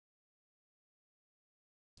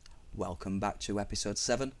Welcome back to episode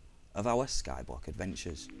 7 of our Skyblock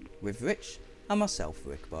adventures with Rich and myself,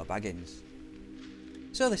 RickboBaggins.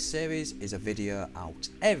 So this series is a video out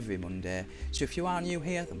every Monday, so if you are new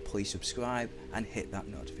here then please subscribe and hit that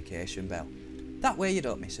notification bell. That way you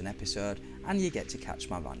don't miss an episode and you get to catch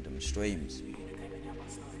my random streams.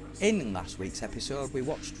 In last week's episode we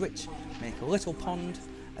watched Rich make a little pond,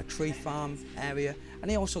 a tree farm area, and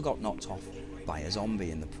he also got knocked off by a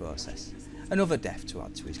zombie in the process. Another death to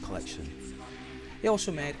add to his collection. He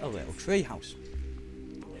also made a little tree house.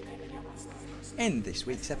 In this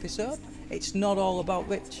week's episode, it's not all about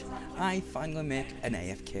Rich. I finally make an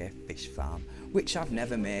AFK Fish Farm, which I've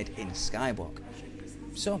never made in Skyblock.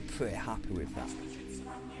 So I'm pretty happy with that.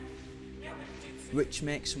 Rich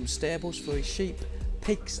makes some stables for his sheep,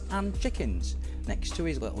 pigs and chickens next to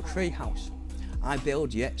his little tree house. I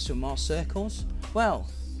build yet some more circles. Well,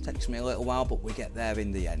 takes me a little while, but we get there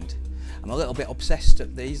in the end. I'm a little bit obsessed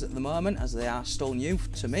at these at the moment as they are still new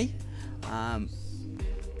to me,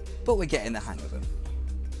 but we're getting the hang of them.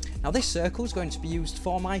 Now this circle is going to be used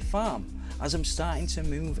for my farm as I'm starting to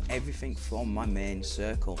move everything from my main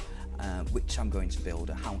circle, which I'm going to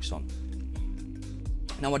build a house on.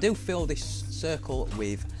 Now I do fill this circle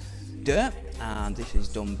with dirt, and this is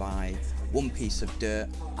done by one piece of dirt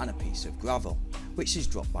and a piece of gravel, which is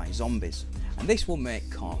dropped by zombies. And this will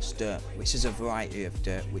make coarse dirt, which is a variety of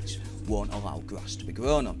dirt which won't allow grass to be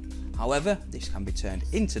grown on. However, this can be turned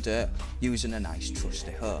into dirt using a nice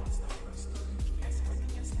trusty hoe.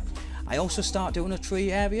 I also start doing a tree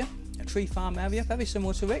farm area, very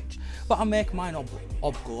similar to Rich, but I make mine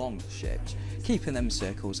oblong shaped, keeping them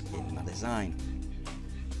circles in my design.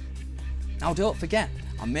 Now don't forget,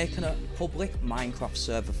 I'm making a public Minecraft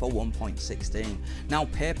server for 1.16. Now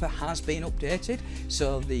paper has been updated,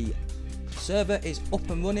 so the server is up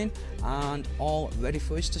and running and all ready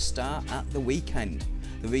for us to start at the weekend.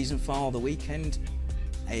 The reason for the weekend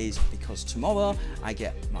is because tomorrow I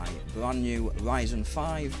get my brand new Ryzen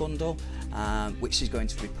 5 bundle, which is going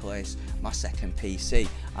to replace my second PC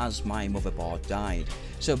as my motherboard died.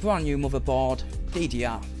 So brand new motherboard,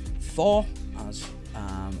 DDR4 as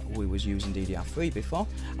we was using DDR3 before,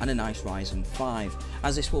 and a nice Ryzen 5,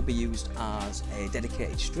 as this will be used as a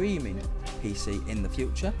dedicated streaming PC in the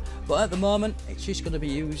future, but at the moment it's just going to be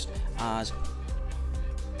used as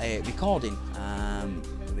a recording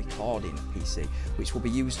PC, which will be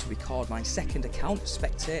used to record my second account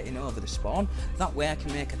spectating over the spawn. That way I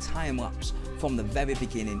can make a time lapse from the very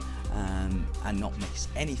beginning and not miss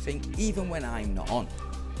anything, even when I'm not on.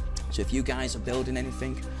 So if you guys are building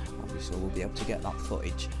anything, obviously we'll be able to get that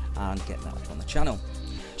footage and get that up on the channel.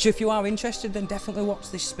 So if you are interested, then definitely watch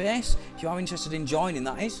this space. If you are interested in joining,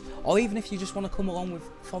 that is, or even if you just want to come along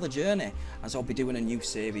for the journey, as I'll be doing a new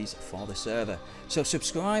series for the server. So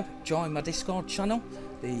subscribe, join my Discord channel.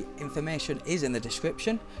 The information is in the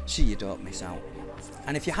description, so you don't miss out.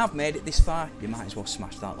 And if you have made it this far, you might as well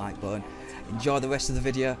smash that like button. Enjoy the rest of the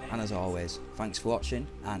video, and as always, thanks for watching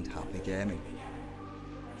and happy gaming.